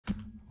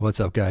What's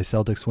up, guys?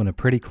 Celtics win a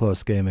pretty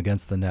close game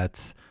against the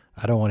Nets.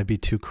 I don't want to be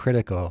too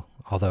critical,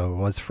 although it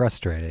was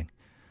frustrating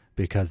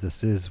because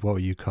this is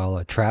what you call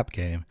a trap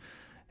game.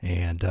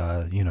 And,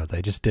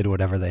 they just did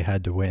whatever they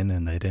had to win,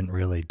 and they didn't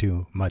really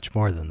do much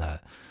more than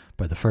that.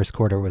 But the first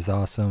quarter was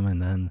awesome, and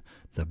then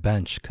the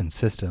bench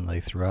consistently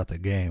throughout the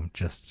game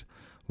just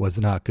was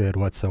not good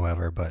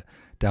whatsoever. But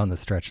down the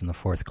stretch in the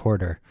fourth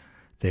quarter,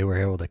 they were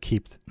able to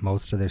keep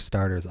most of their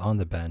starters on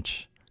the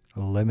bench,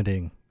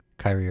 limiting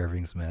Kyrie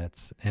Irving's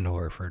minutes and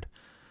Horford.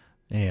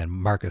 And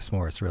Marcus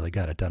Morris really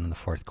got it done in the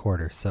fourth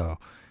quarter. So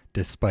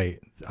despite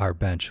our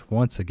bench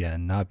once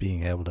again not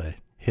being able to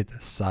hit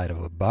the side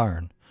of a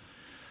barn,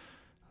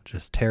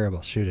 just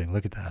terrible shooting.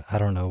 Look at that. I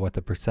don't know what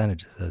the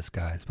percentage is,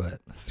 guys,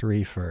 but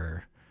 3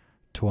 for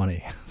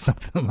 20,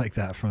 something like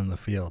that from the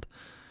field.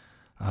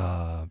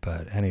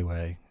 But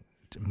anyway,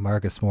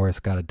 Marcus Morris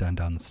got it done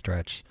down the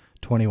stretch.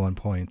 21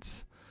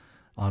 points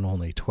on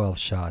only 12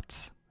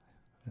 shots.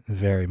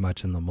 Very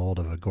much in the mold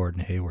of a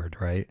Gordon Hayward,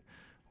 right?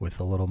 With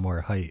a little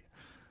more height.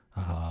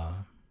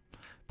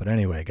 But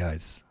anyway,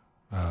 guys,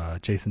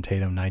 Jason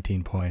Tatum,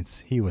 19 points.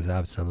 He was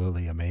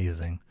absolutely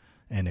amazing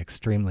and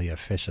extremely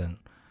efficient.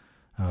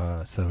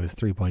 So his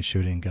three-point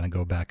shooting going to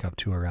go back up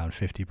to around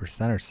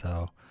 50% or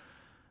so.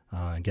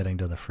 And getting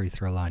to the free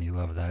throw line, you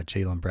love that.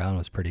 Jaylen Brown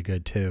was pretty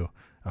good too.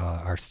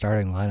 Our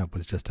starting lineup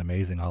was just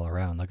amazing all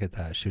around. Look at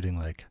that, shooting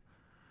like,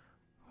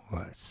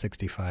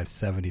 65,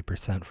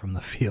 70% from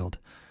the field.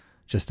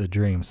 Just a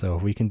dream. So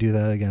if we can do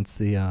that against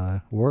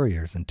the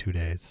Warriors in 2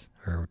 days,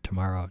 or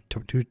tomorrow,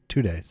 2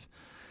 days,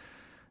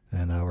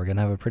 then we're going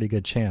to have a pretty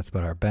good chance.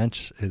 But our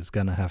bench is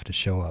going to have to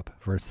show up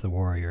versus the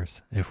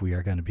Warriors if we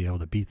are going to be able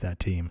to beat that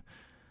team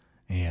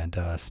and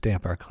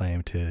stamp our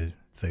claim to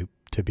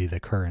be the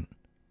current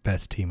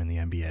best team in the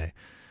NBA.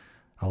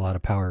 A lot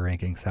of power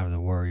rankings have the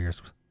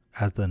Warriors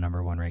as the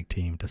number 1 ranked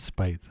team,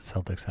 despite the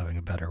Celtics having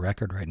a better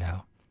record right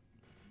now.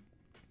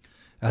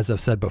 As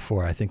I've said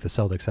before, I think the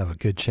Celtics have a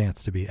good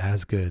chance to be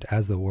as good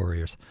as the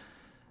Warriors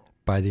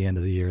by the end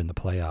of the year in the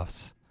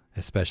playoffs,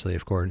 especially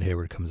if Gordon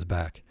Hayward comes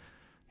back.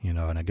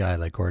 And a guy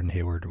like Gordon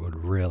Hayward would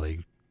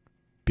really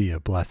be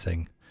a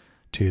blessing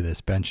to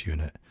this bench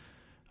unit.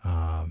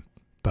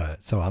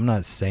 So I'm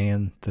not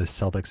saying the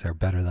Celtics are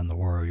better than the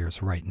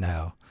Warriors right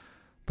now,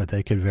 but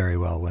they could very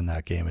well win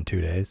that game in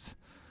 2 days.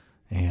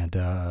 And,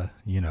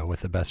 with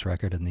the best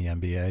record in the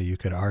NBA, you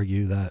could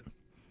argue that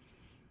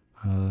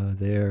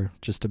they're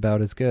just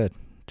about as good.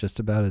 Just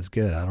about as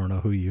good. I don't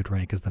know who you'd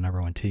rank as the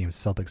number 1 team.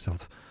 Celtics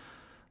have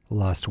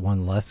lost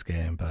one less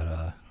game,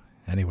 but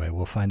anyway,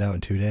 we'll find out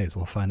in 2 days.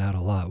 We'll find out a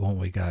lot, won't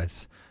we,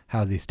 guys?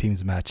 How these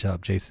teams match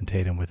up. Jason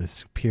Tatum with his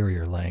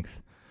superior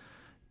length,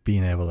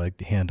 being able to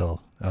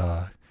handle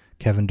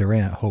Kevin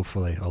Durant,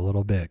 hopefully, a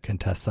little bit,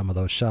 contest some of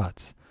those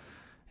shots.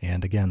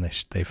 And again,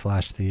 they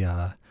flashed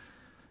the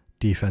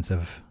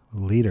defensive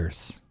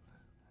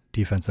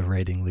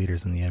rating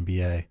leaders in the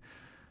NBA.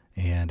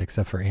 And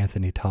except for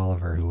Anthony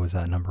Tolliver, who was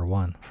at number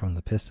 1 from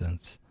the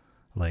Pistons,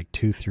 like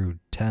 2 through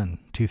 10,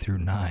 2 through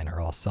 9 are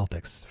all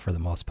Celtics for the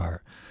most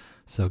part.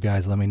 So,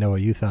 guys, let me know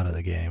what you thought of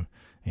the game.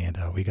 And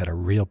we got a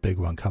real big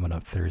one coming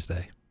up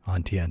Thursday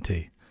on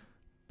TNT.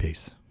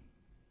 Peace.